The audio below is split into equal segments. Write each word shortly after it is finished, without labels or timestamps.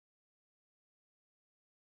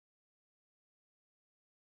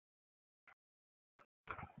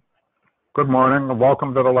Good morning and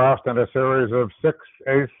welcome to the last in a series of 6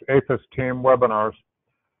 APHIS team webinars.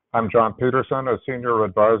 I'm John Peterson, a Senior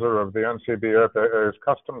Advisor of the NCBFAA's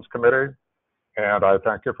Customs Committee, and I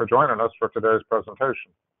thank you for joining us for today's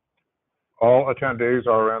presentation. All attendees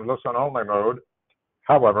are in listen-only mode.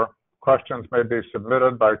 However, questions may be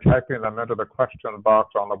submitted by typing them into the question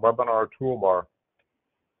box on the webinar toolbar.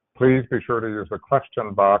 Please be sure to use the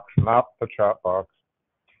question box, not the chat box.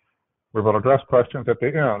 We will address questions at the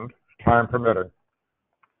end, time permitting.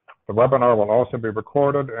 The webinar will also be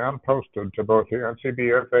recorded and posted to both the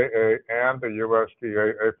NCBFAA and the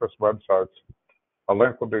USDA APHIS websites. A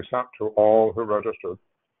link will be sent to all who registered.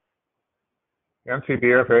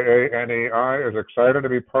 NCBFAA NEI is excited to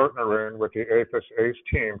be partnering with the APHIS ACE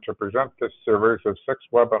team to present this series of 6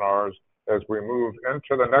 webinars as we move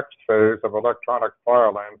into the next phase of electronic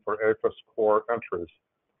filing for APHIS Core entries.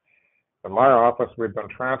 In my office, we've been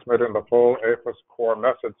transmitting the full APHIS Core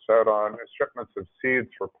Message Set on shipments of seeds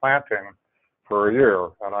for planting for a year,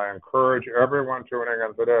 and I encourage everyone tuning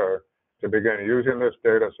in today to begin using this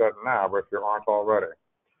data set now if you aren't already.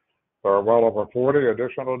 There are well over 40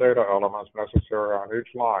 additional data elements necessary on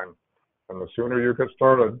each line, and the sooner you get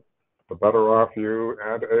started, the better off you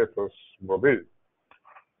and APHIS will be.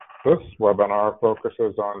 This webinar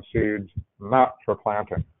focuses on seeds not for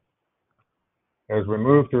planting. As we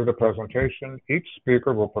move through the presentation, each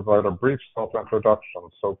speaker will provide a brief self-introduction,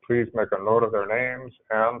 so please make a note of their names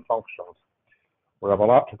and functions. We have a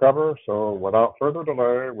lot to cover, so without further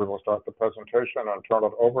delay, we will start the presentation and turn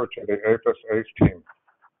it over to the APHIS ACE team.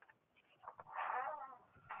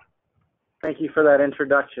 Thank you for that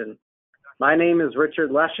introduction. My name is Richard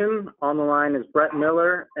Leshin. On the line is Brett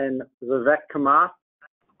Miller and Vivek Kamath,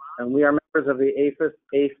 and we are members of the APHIS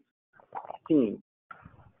ACE team.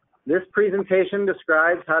 This presentation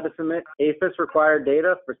describes how to submit APHIS-required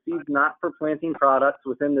data for seeds not for planting products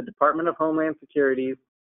within the Department of Homeland Security's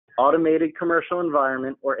Automated Commercial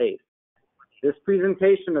Environment, or ACE. This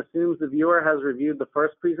presentation assumes the viewer has reviewed the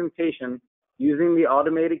first presentation using the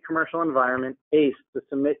Automated Commercial Environment, ACE, to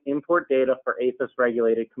submit import data for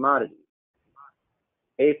APHIS-regulated commodities.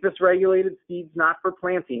 APHIS-regulated seeds not for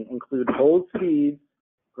planting include whole seeds,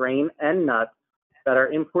 grain, and nuts that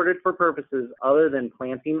are imported for purposes other than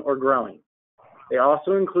planting or growing. They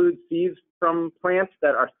also include seeds from plants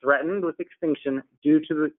that are threatened with extinction due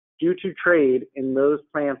to trade in those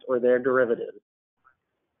plants or their derivatives.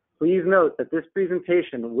 Please note that this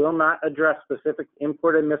presentation will not address specific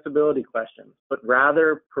import admissibility questions, but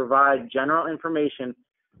rather provide general information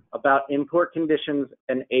about import conditions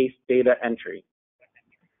and ACE data entry.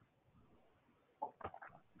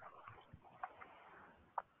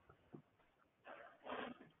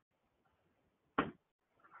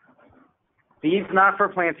 Seeds not for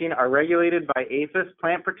planting are regulated by APHIS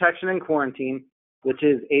Plant Protection and Quarantine, which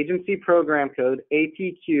is Agency Program Code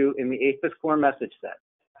APQ in the APHIS Core Message Set.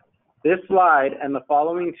 This slide and the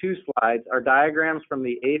following 2 slides are diagrams from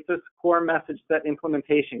the APHIS Core Message Set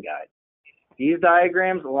Implementation Guide. These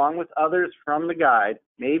diagrams, along with others from the guide,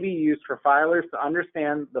 may be used for filers to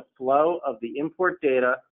understand the flow of the import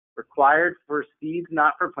data required for seeds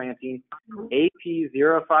not for planting,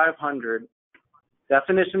 AP0500.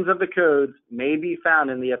 Definitions of the codes may be found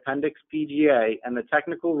in the Appendix PGA, and the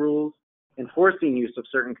technical rules enforcing use of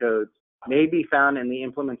certain codes may be found in the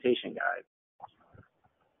Implementation Guide.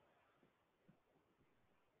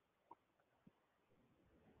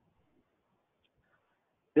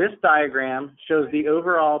 This diagram shows the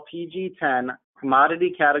overall PG10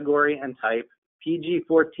 commodity category and type,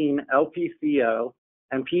 PG14 LPCO,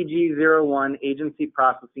 and PG01 agency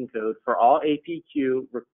processing code for all APQ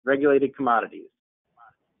regulated commodities.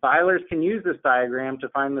 Filers can use this diagram to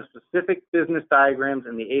find the specific business diagrams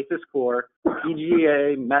in the APHIS Core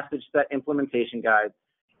PGA Message Set Implementation Guide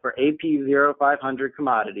for AP0500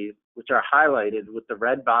 commodities, which are highlighted with the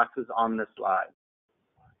red boxes on this slide.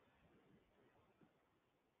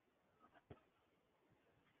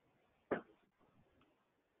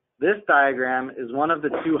 This diagram is one of the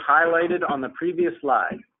 2 highlighted on the previous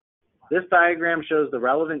slide. This diagram shows the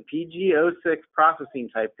relevant PG06 processing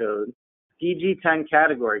type code, PG10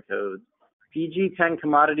 category codes, PG10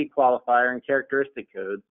 commodity qualifier and characteristic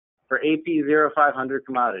codes for AP0500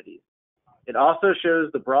 commodities. It also shows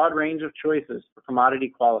the broad range of choices for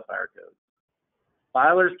commodity qualifier codes.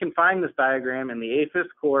 Filers can find this diagram in the APHIS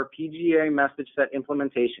Core PGA Message Set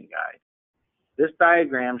Implementation Guide. This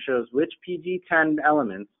diagram shows which PG10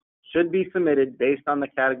 elements should be submitted based on the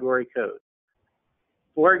category code.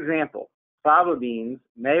 For example, fava beans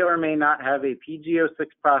may or may not have a PG06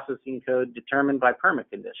 processing code determined by permit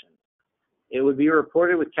conditions. It would be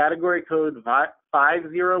reported with category code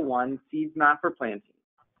 501, seeds not for planting.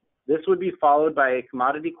 This would be followed by a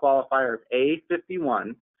commodity qualifier of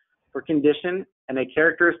A51 for condition and a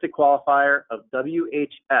characteristic qualifier of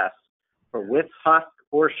WHS for with husk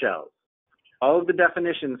or shells. All of the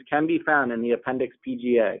definitions can be found in the Appendix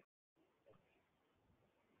PGA.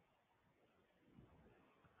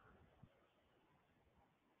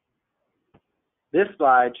 This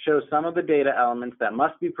slide shows some of the data elements that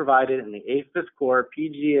must be provided in the APHIS Core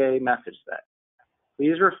PGA message set.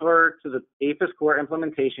 Please refer to the APHIS Core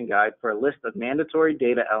implementation guide for a list of mandatory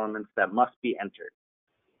data elements that must be entered.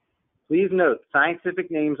 Please note,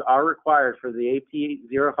 scientific names are required for the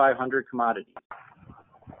AP0500 commodities.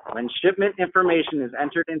 When shipment information is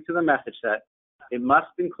entered into the message set, it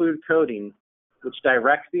must include coding which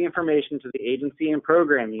directs the information to the agency and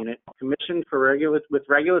program unit commissioned with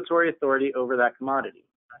regulatory authority over that commodity.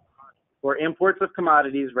 For imports of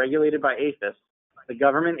commodities regulated by APHIS, the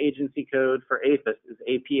government agency code for APHIS is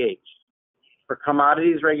APH. For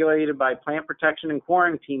commodities regulated by plant protection and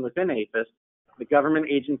quarantine within APHIS, the government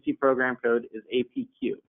agency program code is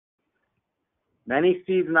APQ. Many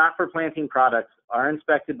seeds not for planting products are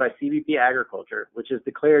inspected by CBP Agriculture, which is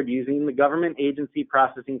declared using the government agency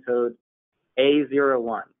processing code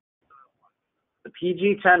A01. The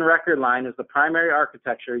PG10 record line is the primary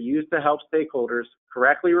architecture used to help stakeholders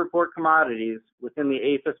correctly report commodities within the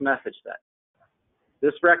APHIS message set.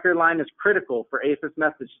 This record line is critical for APHIS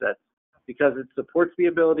message sets because it supports the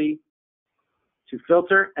ability to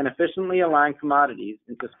filter and efficiently align commodities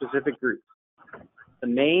into specific groups. The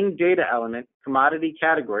main data element, commodity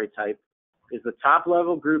category type, is the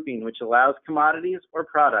top-level grouping which allows commodities or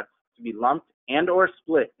products to be lumped and or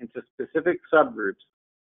split into specific subgroups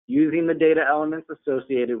using the data elements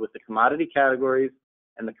associated with the commodity categories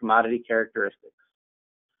and the commodity characteristics.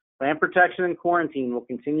 Plant protection and quarantine will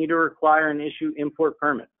continue to require and issue import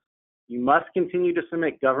permits. You must continue to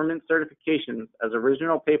submit government certifications as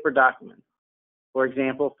original paper documents, for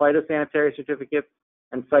example, phytosanitary certificates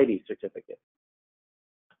and CITES certificates.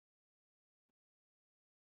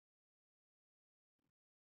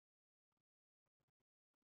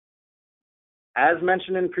 As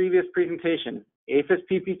mentioned in previous presentation, APHIS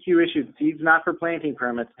PPQ issued seeds not for planting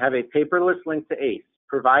permits have a paperless link to ACE,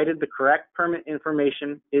 provided the correct permit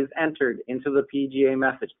information is entered into the PGA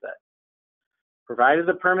message set. Provided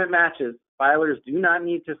the permit matches, filers do not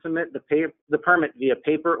need to submit the permit via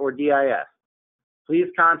paper or DIS. Please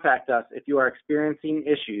contact us if you are experiencing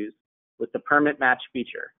issues with the permit match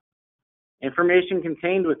feature. Information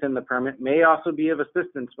contained within the permit may also be of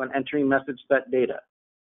assistance when entering message set data.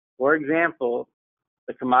 For example,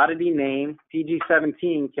 the commodity name,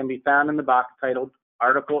 PG17, can be found in the box titled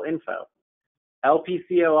Article Info.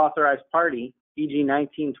 LPCO authorized party,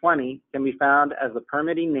 PG1920, can be found as the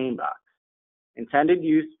permitting name box. Intended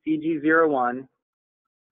use, PG01,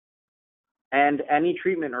 and any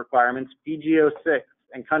treatment requirements, PG06,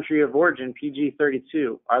 and country of origin,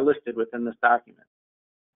 PG32, are listed within this document.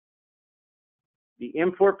 The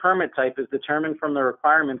import permit type is determined from the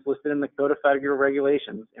requirements listed in the Code of Federal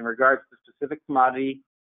Regulations in regards to specific commodity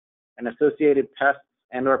and associated pests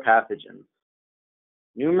and or pathogens.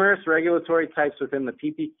 Numerous regulatory types within the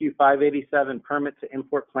PPQ 587 permit to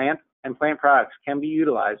import plants and plant products can be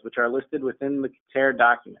utilized, which are listed within the CTER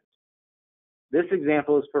document. This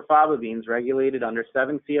example is for faba beans regulated under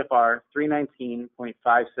 7 CFR 319.56.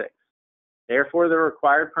 Therefore, the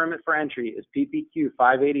required permit for entry is PPQ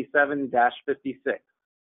 587-56,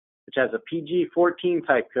 which has a PG14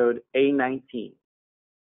 type code A19.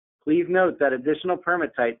 Please note that additional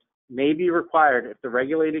permit types may be required if the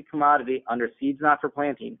regulated commodity under seeds not for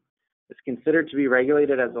planting is considered to be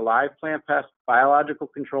regulated as a live plant pest, biological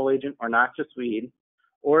control agent, or noxious weed,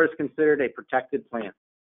 or is considered a protected plant.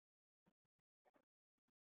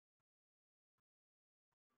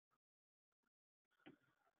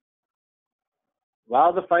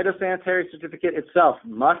 While the phytosanitary certificate itself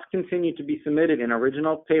must continue to be submitted in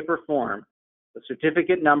original paper form, the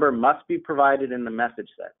certificate number must be provided in the message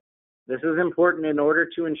set. This is important in order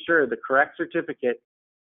to ensure the correct certificate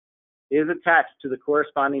is attached to the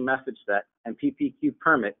corresponding message set and PPQ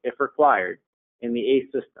permit, if required, in the ACE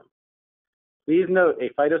system. Please note a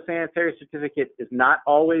phytosanitary certificate is not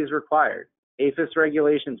always required. APHIS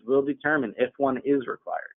regulations will determine if one is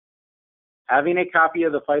required. Having a copy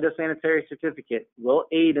of the phytosanitary certificate will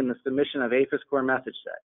aid in the submission of APHIS Core Message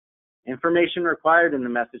Set. Information required in the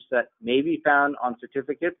message set may be found on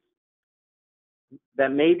certificates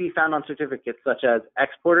such as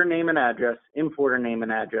exporter name and address, importer name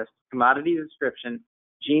and address, commodity description,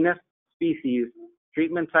 genus, species,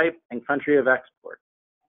 treatment type, and country of export.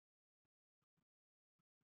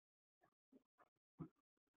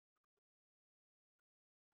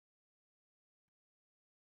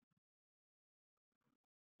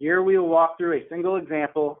 Here we will walk through a single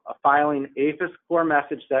example of filing APHIS Core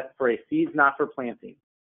Message Set for a seeds not for planting.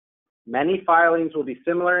 Many filings will be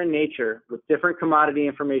similar in nature with different commodity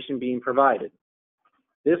information being provided.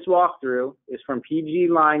 This walkthrough is from PG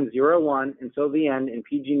line 01 until the end in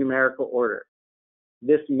PG numerical order.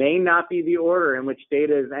 This may not be the order in which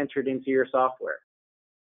data is entered into your software.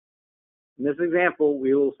 In this example,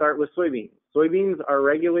 we will start with soybeans. Soybeans are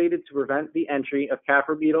regulated to prevent the entry of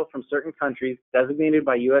caper beetle from certain countries designated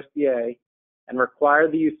by USDA and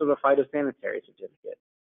require the use of a phytosanitary certificate.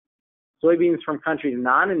 Soybeans from countries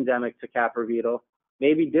non-endemic to caper beetle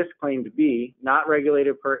may be disclaimed to be not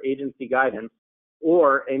regulated per agency guidance,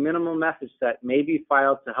 or a minimal message set may be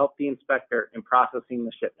filed to help the inspector in processing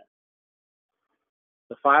the shipment.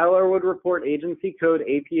 The filer would report agency code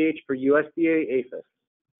APH for USDA APHIS,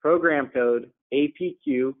 program code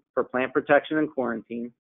APQ for plant protection and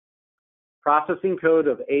quarantine, processing code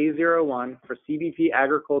of A01 for CBP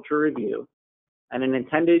agriculture review, and an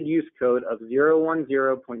intended use code of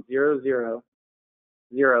 010.000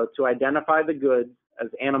 to identify the goods as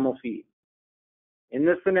animal feed. In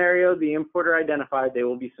this scenario, the importer identified they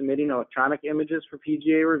will be submitting electronic images for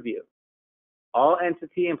PGA review. All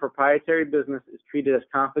entity and proprietary business is treated as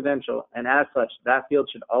confidential, and as such, that field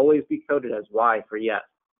should always be coded as Y for yes.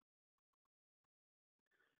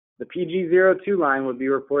 The PG02 line would be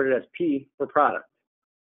reported as P for product.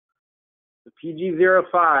 The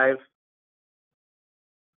PG05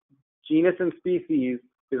 genus and species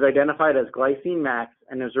is identified as glycine max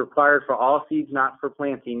and is required for all seeds not for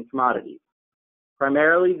planting commodities.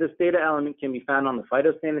 Primarily, this data element can be found on the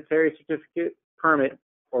phytosanitary certificate, permit,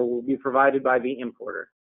 or will be provided by the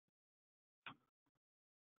importer.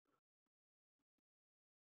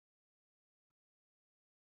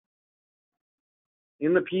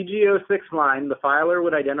 In the PG06 line, the filer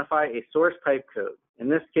would identify a source type code, in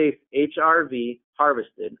this case HRV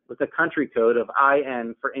harvested, with a country code of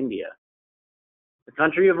IN for India. The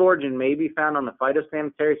country of origin may be found on the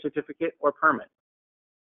phytosanitary certificate or permit.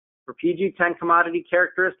 For PG10 commodity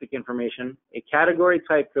characteristic information, a category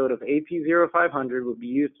type code of AP0500 would be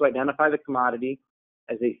used to identify the commodity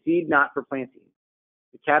as a seed not for planting.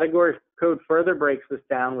 The category code further breaks this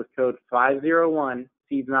down with code 501,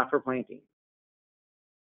 seeds not for planting.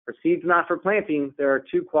 For seeds not for planting, there are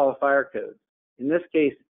two qualifier codes. In this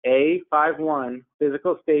case, A51,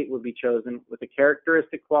 physical state, would be chosen with a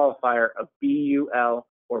characteristic qualifier of BUL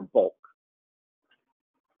or bulk.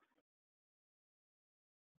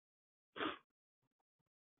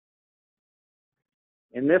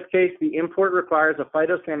 In this case, the import requires a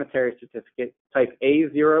phytosanitary certificate type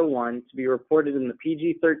A01 to be reported in the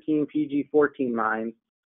PG13, PG14 lines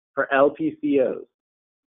for LPCOs.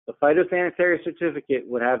 The phytosanitary certificate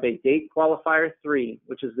would have a date qualifier 3,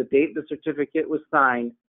 which is the date the certificate was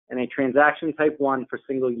signed, and a transaction type 1 for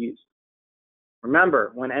single use.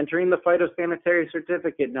 Remember, when entering the phytosanitary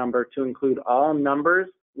certificate number to include all numbers,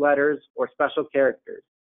 letters, or special characters.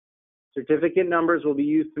 Certificate numbers will be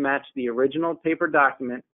used to match the original paper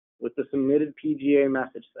document with the submitted PGA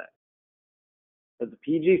message set. For the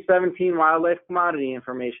PG17 wildlife commodity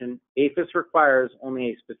information, APHIS requires only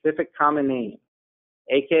a specific common name,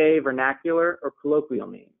 aka vernacular or colloquial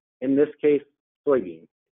name, in this case, soybean.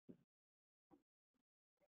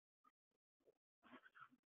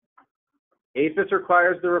 APHIS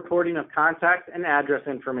requires the reporting of contact and address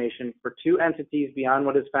information for two entities beyond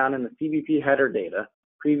what is found in the CBP header data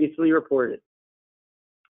previously reported.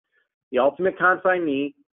 The ultimate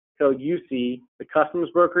consignee, code UC, the customs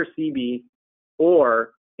broker CB,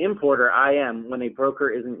 or importer IM when a broker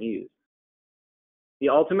isn't used. The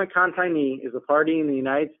ultimate consignee is a party in the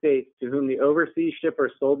United States to whom the overseas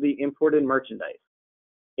shipper sold the imported merchandise.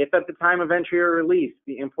 If at the time of entry or release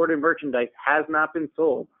the imported merchandise has not been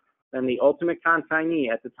sold, then the ultimate consignee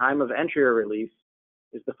at the time of entry or release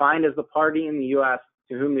is defined as the party in the U.S.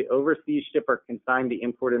 to whom the overseas shipper consigned the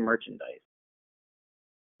imported merchandise.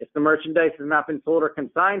 If the merchandise has not been sold or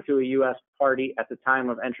consigned to a U.S. party at the time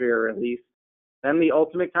of entry or release, then the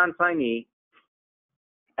ultimate consignee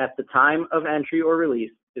at the time of entry or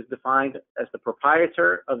release is defined as the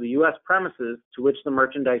proprietor of the U.S. premises to which the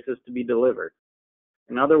merchandise is to be delivered.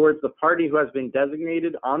 In other words, the party who has been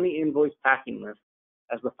designated on the invoice packing list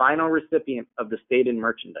as the final recipient of the stated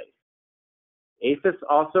merchandise. APHIS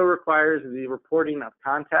also requires the reporting of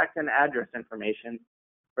contact and address information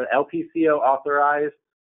for LPCO authorized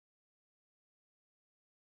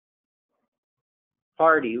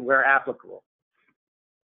party where applicable.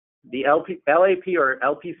 The LAP or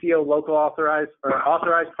LPCO local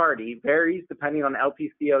authorized party varies depending on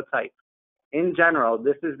LPCO type. In general,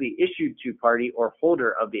 this is the issued to party or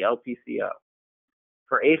holder of the LPCO.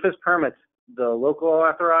 For APHIS permits, the local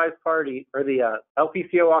authorized party, or the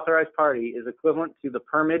LPCO authorized party, is equivalent to the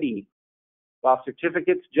permittee, while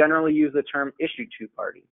certificates generally use the term issued to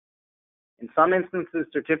party. In some instances,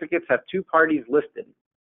 certificates have two parties listed.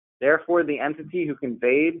 Therefore, the entity who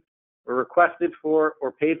conveyed or requested for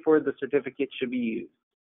or paid for the certificate should be used.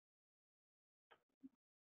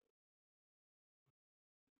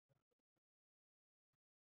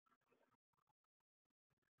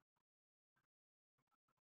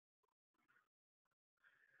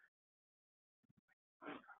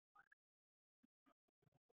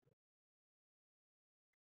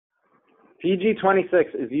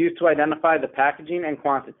 PG-26 is used to identify the packaging and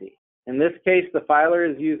quantity. In this case, the filer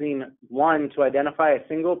is using 1 to identify a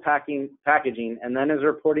single packaging and then is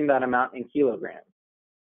reporting that amount in kilograms.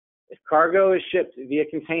 If cargo is shipped via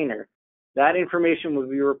container, that information will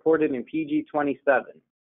be reported in PG-27.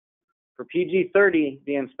 For PG-30,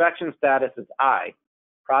 the inspection status is I,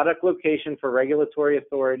 product location for regulatory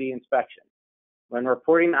authority inspection. When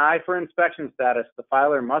reporting I for inspection status, the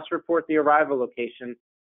filer must report the arrival location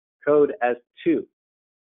code as 2.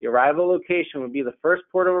 The arrival location would be the first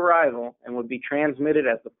port of arrival and would be transmitted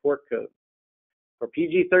as the port code. For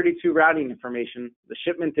PG-32 routing information, the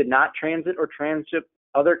shipment did not transit or transship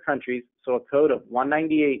other countries, so a code of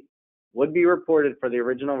 198 would be reported for the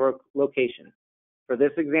original location. For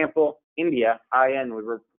this example, India, IN, would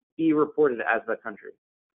be reported as the country.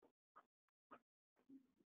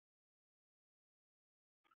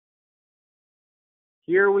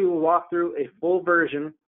 Here we will walk through a full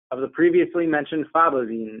version of the previously mentioned faba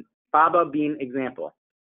bean example.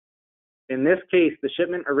 In this case, the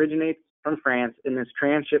shipment originates from France and is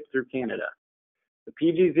transshipped through Canada. The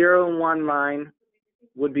PG-01 line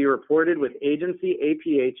would be reported with agency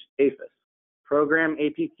APHIS, program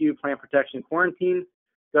APQ Plant Protection Quarantine,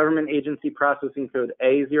 government agency processing code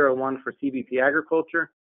A01 for CBP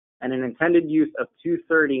agriculture, and an intended use of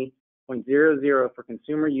 230.00 for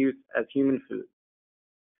consumer use as human food.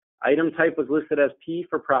 Item type was listed as P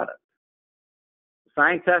for product.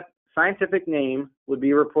 The scientific name would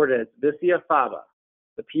be reported as Vicia faba.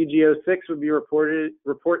 The PG-06 would be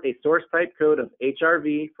report a source type code of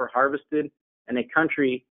HRV for harvested and a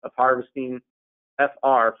country of harvesting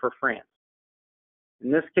FR for France.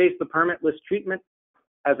 In this case, the permit lists treatment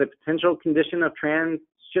as a potential condition of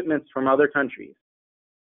transshipments from other countries.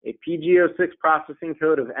 A PG-06 processing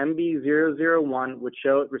code of MB001 would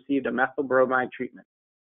show it received a methyl bromide treatment.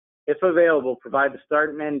 If available, provide the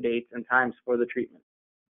start and end dates and times for the treatment.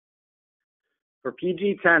 For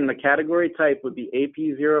PG-10, the category type would be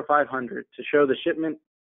AP0500 to show the shipment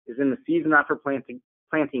is in the seeds not for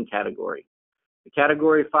planting category. The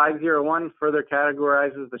category 501 further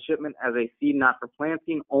categorizes the shipment as a seed not for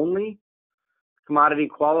planting only. Commodity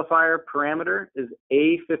qualifier parameter is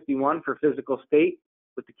A51 for physical state,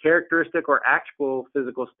 with the characteristic or actual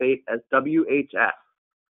physical state as WHS,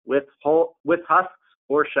 with husks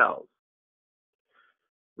or shells.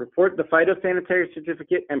 Report the phytosanitary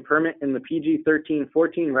certificate and permit in the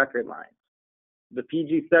PG-13-14 record lines. The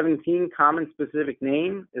PG-17 common specific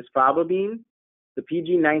name is faba bean. The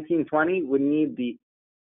PG-19-20 would need the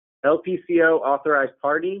LPCO authorized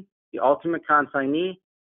party, the ultimate consignee,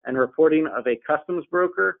 and reporting of a customs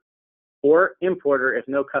broker or importer if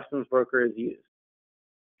no customs broker is used.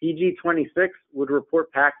 PG-26 would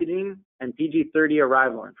report packaging and PG-30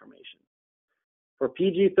 arrival information. For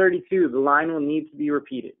PG-32, the line will need to be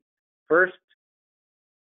repeated. First,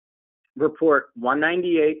 report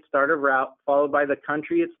 198 start of route, followed by the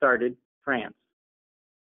country it started, France.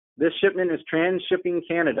 This shipment is transshipping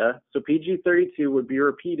Canada, so PG-32 would be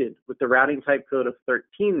repeated with the routing type code of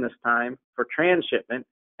 13 this time for transshipment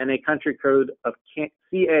and a country code of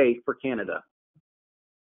CA for Canada.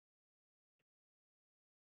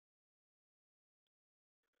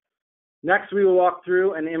 Next, we will walk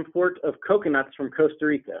through an import of coconuts from Costa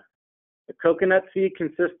Rica. The coconut seed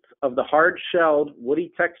consists of the hard-shelled,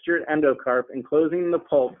 woody-textured endocarp enclosing the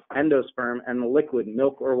pulp, endosperm, and the liquid,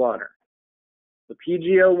 milk or water. The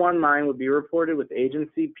PG-01 line would be reported with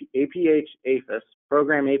agency APHIS,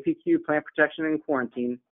 program APQ Plant Protection and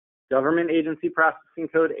Quarantine, government agency processing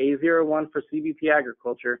code A01 for CBP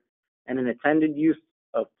agriculture, and an intended use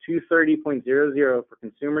of 230.00 for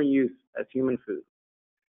consumer use as human food.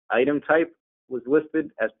 Item type was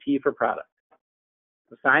listed as P for product.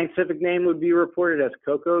 The scientific name would be reported as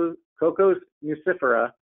Cocos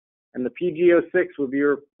nucifera, and the PG-06 would be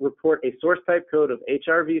report a source type code of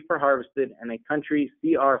HRV for harvested and a country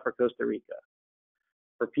CR for Costa Rica.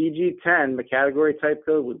 For PG-10, the category type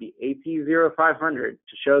code would be AP0500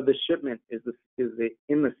 to show the shipment is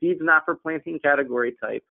in the seeds not for planting category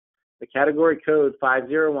type. The category code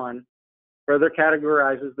 501 further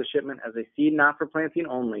categorizes the shipment as a seed not for planting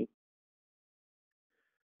only.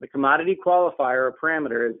 The commodity qualifier or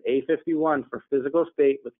parameter is A51 for physical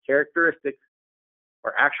state with characteristics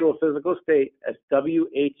or actual physical state as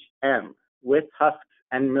WHM with husks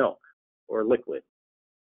and milk or liquid.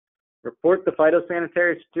 Report the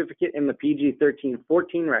phytosanitary certificate in the PG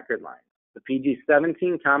 1314 record line. The PG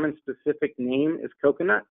 17 common specific name is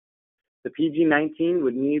coconut. The PG 19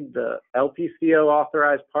 would need the LPCO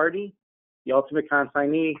authorized party, the ultimate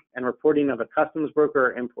consignee, and reporting of a customs broker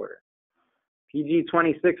or importer. PG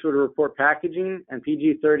 26 would report packaging, and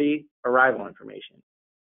PG 30 arrival information.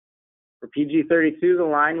 For PG 32, the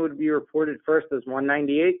line would be reported first as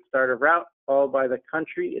 198, start of route, followed by the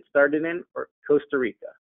country it started in, or Costa Rica.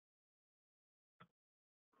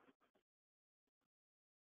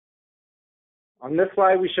 On this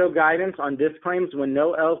slide, we show guidance on disclaims when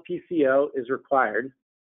no LPCO is required,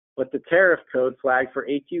 but the tariff code flag for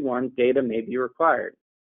AQ1 data may be required.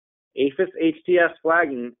 APHIS HTS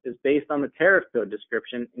flagging is based on the tariff code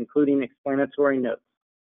description, including explanatory notes.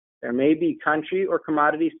 There may be country or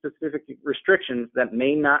commodity-specific restrictions that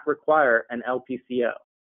may not require an LPCO.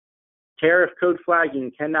 Tariff code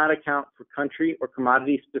flagging cannot account for country or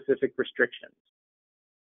commodity-specific restrictions.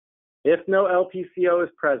 If no LPCO is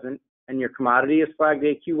present, and your commodity is flagged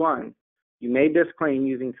AQ1, you may disclaim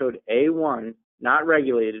using code A1, not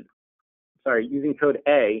regulated, using code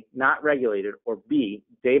A, not regulated, or B,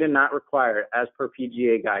 data not required as per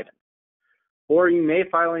PGA guidance. Or you may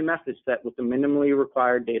file a message set with the minimally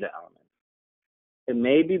required data elements. It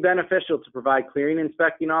may be beneficial to provide clearing and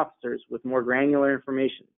inspecting officers with more granular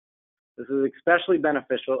information. This is especially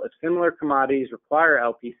beneficial if similar commodities require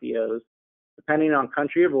LPCOs, depending on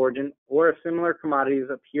country of origin, or if similar commodities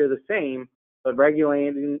appear the same, but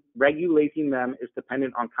regulating them is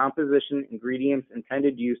dependent on composition, ingredients,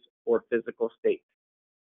 intended use, or physical state.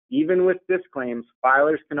 Even with disclaims,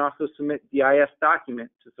 filers can also submit DIS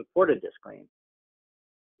documents to support a disclaim.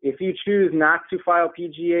 If you choose not to file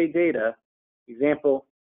PGA data, examples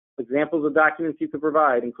of documents you could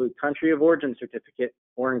provide include country of origin certificate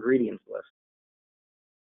or ingredients list.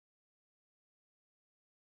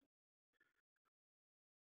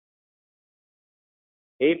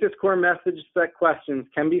 APHIS Core Message Set questions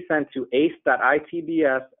can be sent to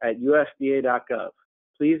ace.itbs@usda.gov.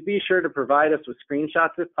 Please be sure to provide us with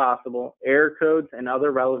screenshots if possible, error codes, and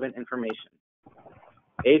other relevant information.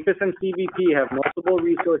 APHIS and CBP have multiple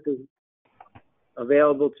resources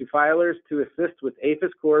available to filers to assist with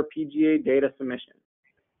APHIS Core PGA data submission.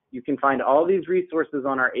 You can find all these resources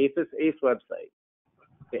on our APHIS ACE website.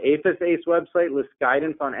 The APHIS ACE website lists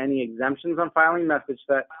guidance on any exemptions on filing message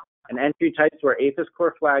set and entry types where APHIS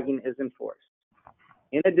Core flagging is enforced.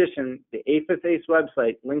 In addition, the APHIS ACE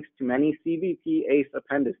website links to many CBP ACE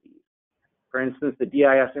appendices. For instance, the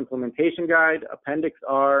DIS Implementation Guide, Appendix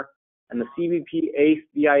R, and the CBP ACE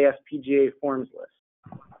DIS PGA Forms list.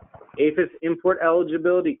 APHIS Import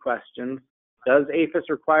Eligibility questions. Does APHIS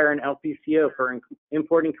require an LPCO for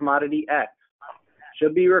importing commodity X?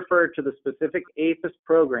 Should be referred to the specific APHIS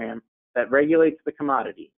program that regulates the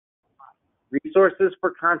commodity. Resources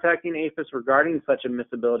for contacting APHIS regarding such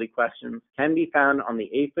admissibility questions can be found on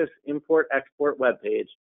the APHIS Import-Export webpage,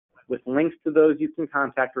 with links to those you can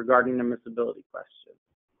contact regarding admissibility questions.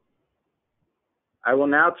 I will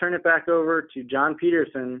now turn it back over to John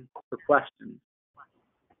Peterson for questions.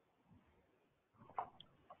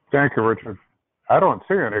 Thank you, Richard. I don't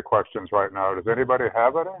see any questions right now. Does anybody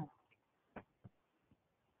have any?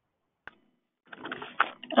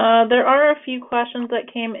 There are a few questions that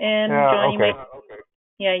came in. Yeah, John, okay.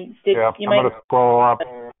 I'm going to scroll up.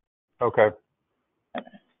 Okay.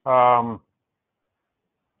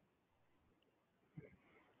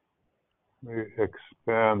 Let me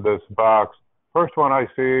expand this box. First one I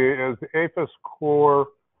see is the APHIS Core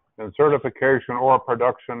and certification or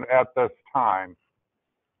production at this time.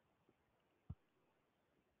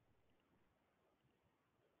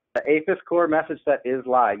 The APHIS Core Message Set is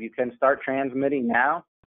live. You can start transmitting now.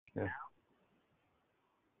 Yeah.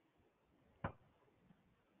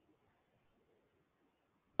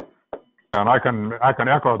 And I can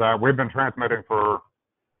echo that. We've been transmitting for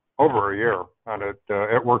over a year, and it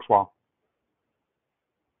works well.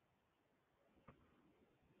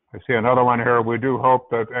 I see another one here. We do hope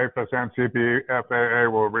that APHIS and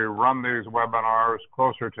CPFAA will rerun these webinars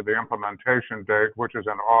closer to the implementation date, which is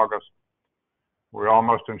in August. We all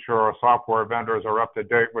must ensure our software vendors are up to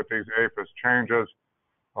date with these APHIS changes.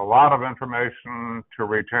 A lot of information to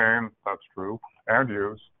retain, that's true, and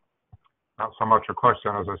use. Not so much a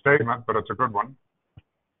question as a statement, but it's a good one.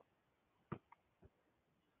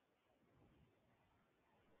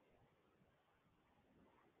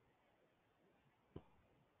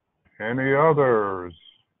 Any others?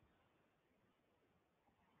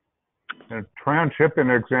 In a transshipping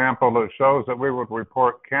example, it shows that we would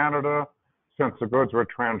report Canada since the goods were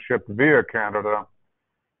transshipped via Canada.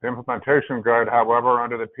 The implementation guide, however,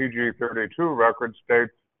 under the PG32 record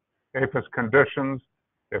states APHIS conditions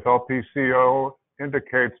if LPCO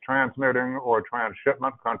indicates transmitting or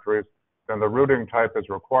transshipment countries, then the routing type is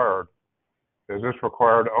required. Is this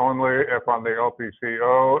required only if on the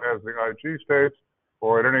LPCO, as the IG states,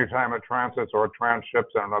 or at any time it transits or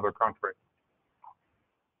transships in another country?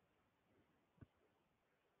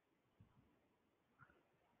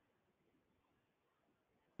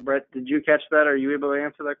 Brett, did you catch that? Are you able to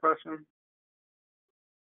answer that question?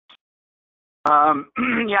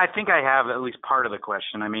 Yeah, I think I have at least part of the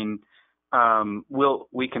question. I mean,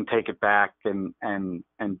 we can take it back and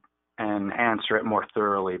answer it more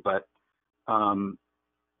thoroughly, but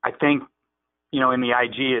I think, you know, in the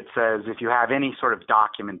IG it says if you have any sort of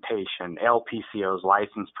documentation, LPCOs,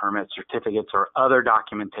 license permits, certificates, or other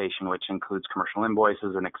documentation, which includes commercial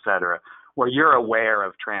invoices and et cetera, where you're aware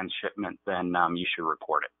of transshipment, then you should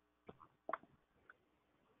report it.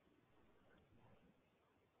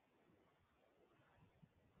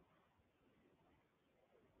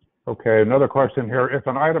 Okay, another question here. If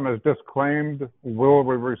an item is disclaimed, will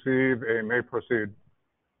we receive a may proceed?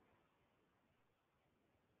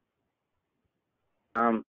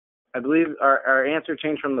 I believe our answer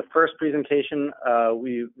changed from the first presentation.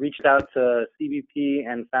 We reached out to CBP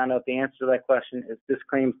and found out the answer to that question is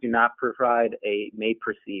disclaims do not provide a may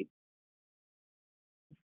proceed.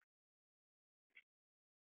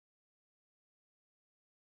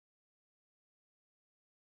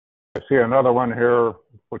 I see another one here,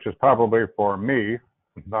 which is probably for me,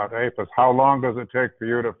 not APHIS. How long does it take for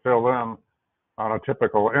you to fill in on a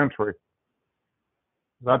typical entry?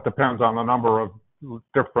 That depends on the number of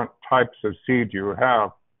different types of seed you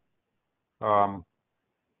have.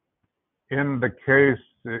 In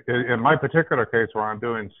my particular case where I'm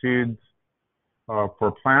doing seeds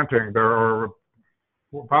for planting, there are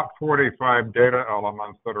about 45 data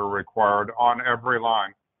elements that are required on every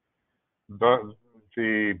line.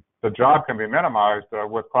 The job can be minimized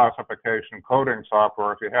with classification coding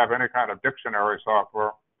software. If you have any kind of dictionary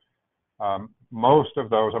software, most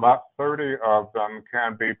of those, about 30 of them,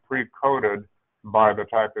 can be pre-coded by the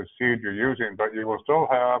type of seed you're using, but you will still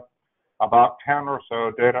have about 10 or so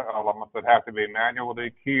data elements that have to be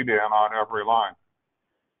manually keyed in on every line.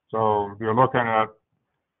 So you're looking at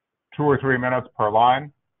 2 or 3 minutes per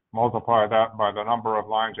line. Multiply that by the number of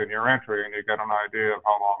lines in your entry, and you get an idea of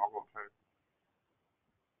how long it will take.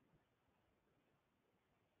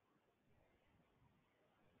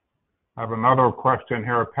 I have another question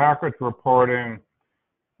here. Package reporting,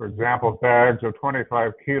 for example, bags of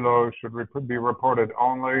 25 kilos should be reported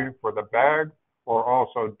only for the bag or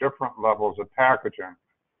also different levels of packaging,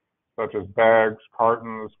 such as bags,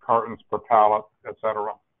 cartons per pallet,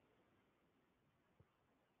 etc.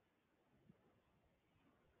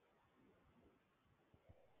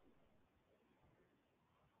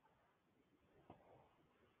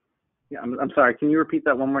 Yeah, I'm sorry. Can you repeat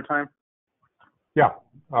that one more time? Yeah.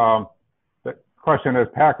 The question is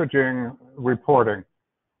packaging reporting.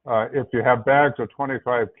 If you have bags of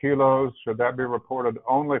 25 kilos, should that be reported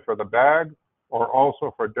only for the bag or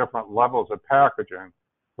also for different levels of packaging?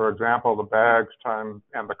 For example, the bags times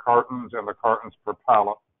and the cartons per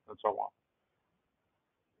pallet, and so on.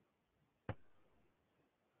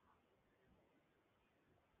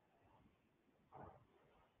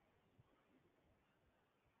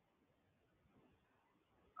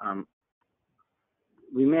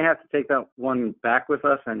 We may have to take that one back with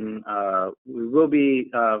us, and we will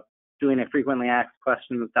be doing a frequently asked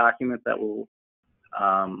questions document that will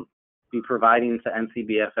be providing to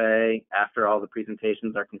NCBFA after all the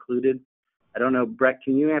presentations are concluded. I don't know, Brett,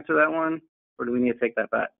 can you answer that one, or do we need to take that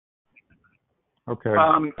back? Okay.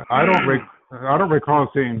 I don't recall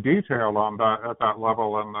seeing detail on that at that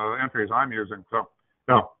level in the entries I'm using. So,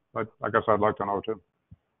 no, I guess I'd like to know too.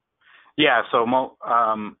 Yeah. So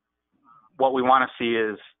what we want to see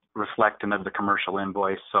is reflecting of the commercial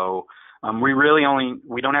invoice. So we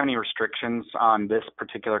don't have any restrictions on this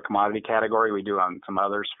particular commodity category. We do on some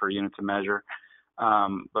others for units of measure.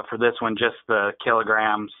 But for this one, just the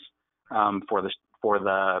kilograms for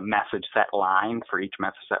the message set line, for each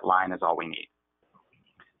message set line is all we need.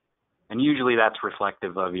 And usually that's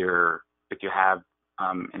reflective of if you have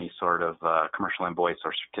any sort of commercial invoice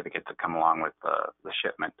or certificate that come along with the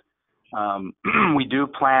shipment. We do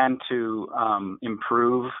plan to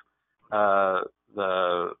improve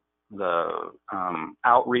the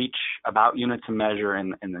outreach about units of measure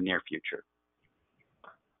in the near future.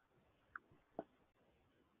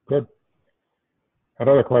 Good.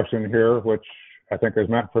 Another question here, which I think is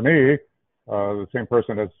meant for me, the same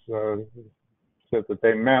person has said that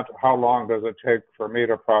they meant, how long does it take for me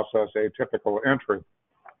to process a typical entry?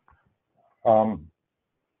 I'm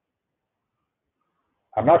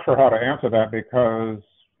not sure how to answer that because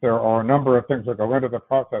there are a number of things that go into the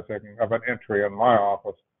processing of an entry in my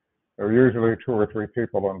office. There are usually 2 or 3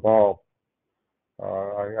 people involved.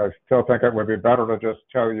 I still think it would be better to just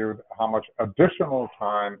tell you how much additional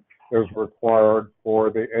time is required for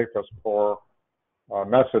the APHIS Core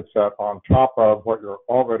Message Set on top of what you're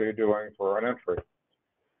already doing for an entry.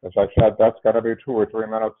 As I said, that's got to be 2 or 3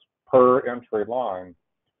 minutes per entry line.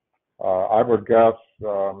 I would guess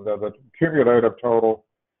that the cumulative total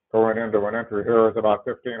going into an entry here is about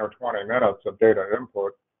 15 or 20 minutes of data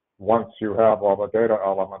input once you have all the data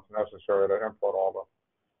elements necessary to input all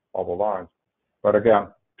the lines. But again,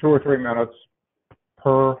 2 or 3 minutes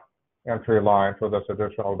per entry line for this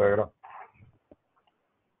additional data.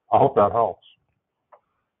 I hope that helps.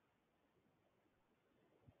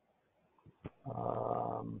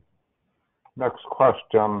 Next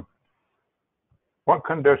question. What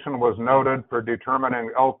condition was noted for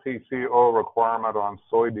determining LPCO requirement on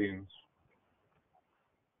soybeans?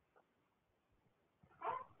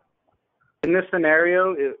 In this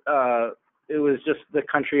scenario, it was just the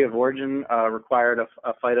country of origin required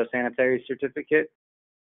a phytosanitary certificate.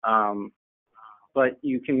 But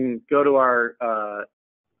you can go to our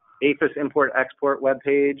APHIS Import-Export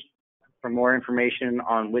webpage for more information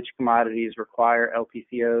on which commodities require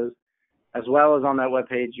LPCOs, as well as on that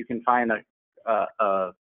webpage you can find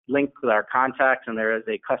a link with our contacts, and there is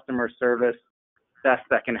a customer service desk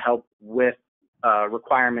that can help with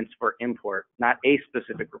requirements for import, not a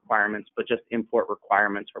specific requirements, but just import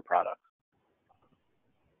requirements for products.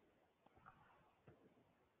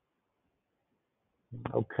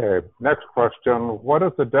 Okay, next question. What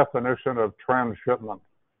is the definition of transshipment?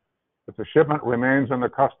 If the shipment remains in the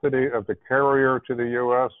custody of the carrier to the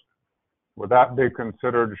U.S., would that be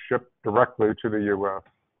considered shipped directly to the U.S.?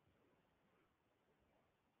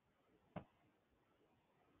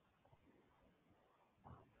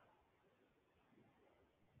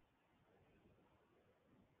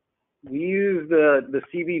 We use the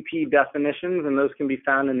CBP definitions, and those can be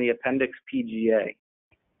found in the Appendix PGA.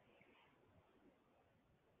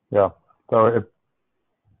 Yeah, so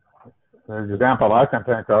the example I can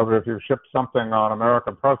think of, if you ship something on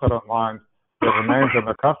American President lines, it remains in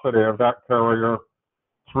the custody of that carrier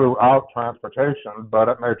throughout transportation, but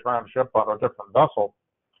it may transship on a different vessel,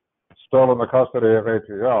 still in the custody of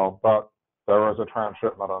APL, but there is a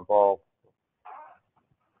transshipment involved.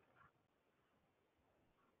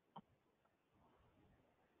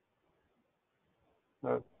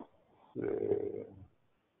 Let's see.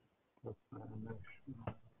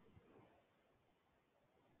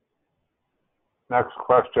 Next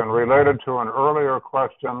question, related to an earlier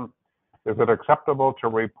question, is it acceptable to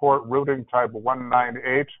report routing type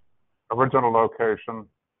 198, original location,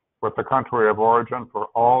 with the country of origin for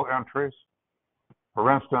all entries?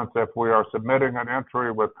 For instance, if we are submitting an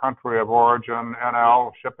entry with country of origin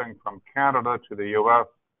NL shipping from Canada to the US,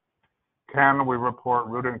 can we report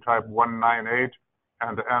routing type 198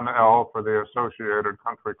 and NL for the associated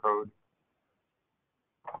country code?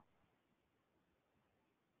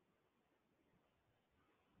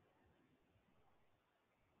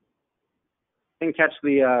 I didn't catch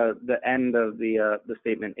the end of the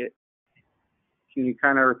statement. Can you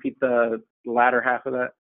kind of repeat the latter half of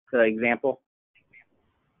that, the example?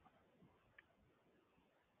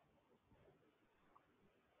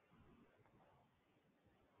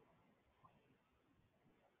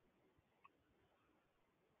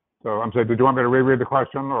 So I'm saying, did you want me to reread the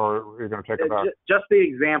question, or are you going to take it back? Just the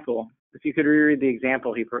example. If you could reread the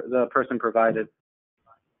example the person provided.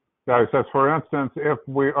 Yeah, it says, for instance, if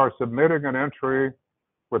we are submitting an entry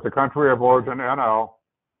with the country of origin NL,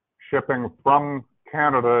 shipping from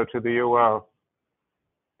Canada to the US,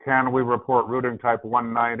 can we report routing type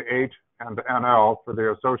 198 and NL for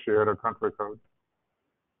the associated country code?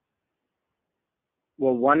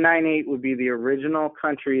 Well, 198 would be the original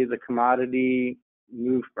country the commodity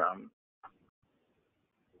moved from,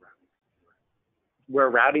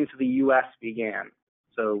 where routing to the US began.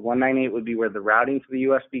 So 198 would be where the routing to the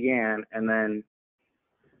US began, and then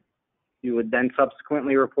you would then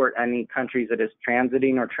subsequently report any countries that is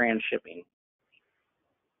transiting or transshipping.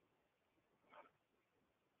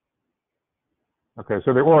 Okay,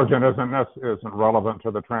 so the origin isn't relevant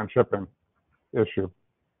to the transshipping issue,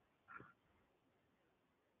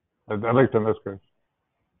 at least in this case.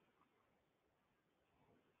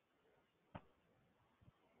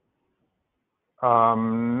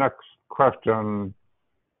 Next question.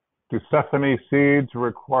 Do sesame seeds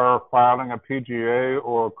require filing a PGA,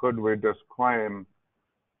 or could we disclaim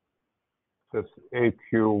this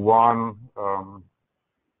AQ1?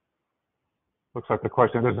 Looks like the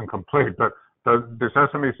question isn't complete, but do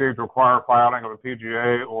sesame seeds require filing of a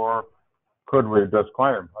PGA, or could we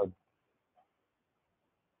disclaim?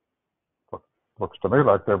 Looks to me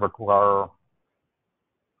like they require.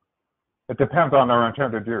 It depends on their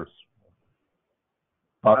intended use.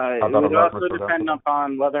 It would also depend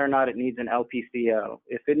upon whether or not it needs an LPCO.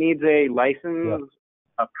 If it needs a license,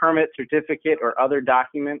 a permit, certificate, or other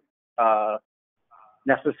document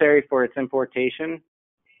necessary for its importation,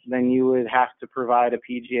 then you would have to provide a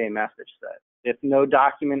PGA message set. If no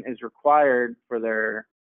document is required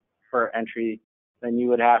for entry, then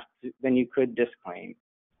you could disclaim.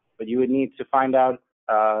 But you would need to find out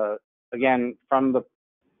again from the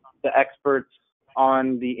experts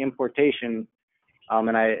on the importation.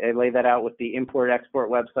 And I lay that out with the import-export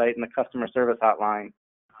website and the customer service hotline,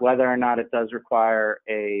 whether or not it does require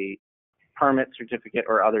a permit, certificate,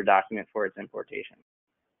 or other document for its importation.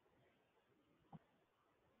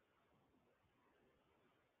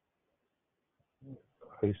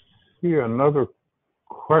 I see another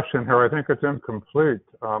question here. I think it's incomplete.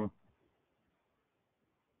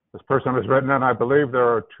 This person has written in, I believe there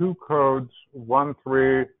are two codes,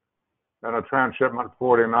 13, and a transshipment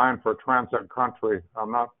 49 for transit country.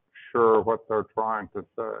 I'm not sure what they're trying to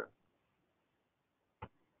say.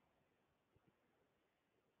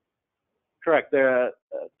 Correct. There are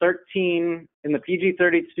 13 in the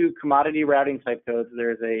PG32 commodity routing type codes.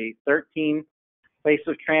 There's a 13 place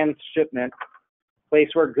of transshipment, place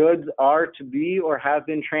where goods are to be or have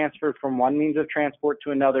been transferred from one means of transport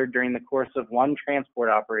to another during the course of one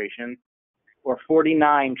transport operation, or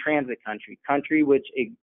 49 transit country, country which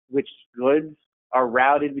goods are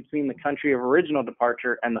routed between the country of original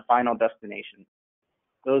departure and the final destination.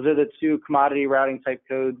 Those are the two commodity routing type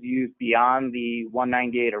codes used beyond the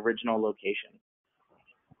 198 original location.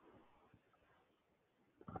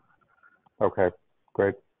 Okay,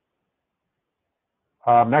 great.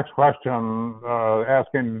 Next question,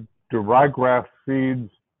 asking, do ryegrass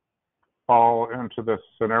seeds fall into this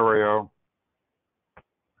scenario?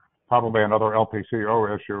 Probably another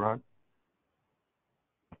LPCO issue, right?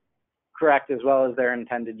 Correct, as well as their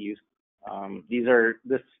intended use.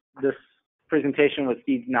 This presentation was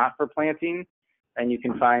seeds not for planting, and you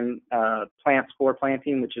can find plants for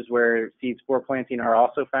planting, which is where seeds for planting are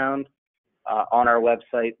also found on our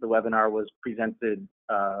website. The webinar was presented,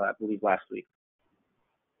 I believe, last week.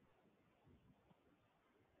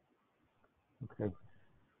 Okay.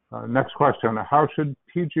 Next question, how should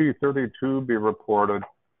PG32 be reported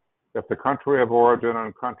if the country of origin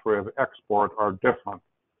and country of export are different?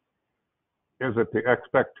 Is it the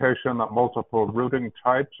expectation that multiple routing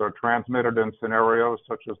types are transmitted in scenarios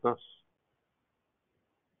such as this?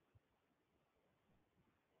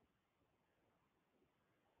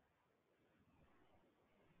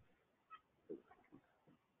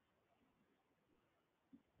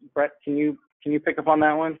 Brett, can you pick up on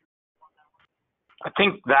that one? I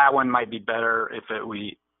think that one might be better if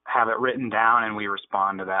we have it written down and we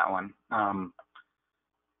respond to that one.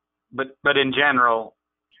 But in general,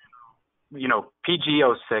 you know,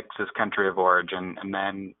 PG06 is country of origin, and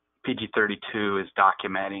then PG32 is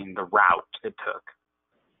documenting the route it took.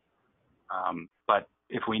 But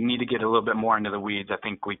if we need to get a little bit more into the weeds, I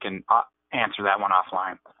think we can answer that one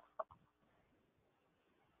offline.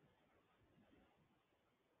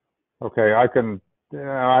 Okay,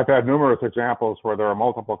 I've had numerous examples where there are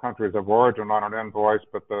multiple countries of origin on an invoice,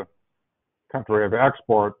 but the country of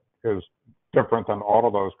export is different than all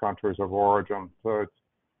of those countries of origin. So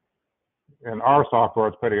in our software,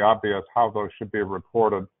 it's pretty obvious how those should be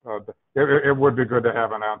reported. It would be good to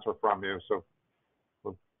have an answer from you, so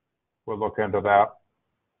we'll look into that.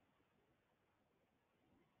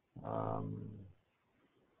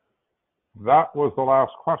 That was the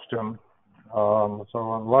last question. So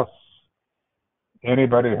unless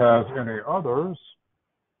anybody has any others,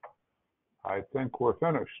 I think we're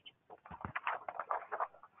finished.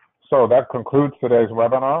 So that concludes today's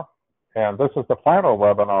webinar, and this is the final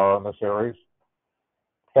webinar in the series.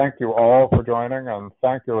 Thank you all for joining, and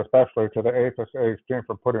thank you especially to the APHIS team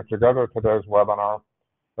for putting together today's webinar,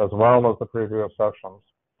 as well as the previous sessions.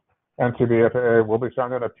 NCBFAA will be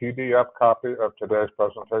sending a PDF copy of today's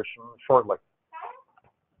presentation shortly.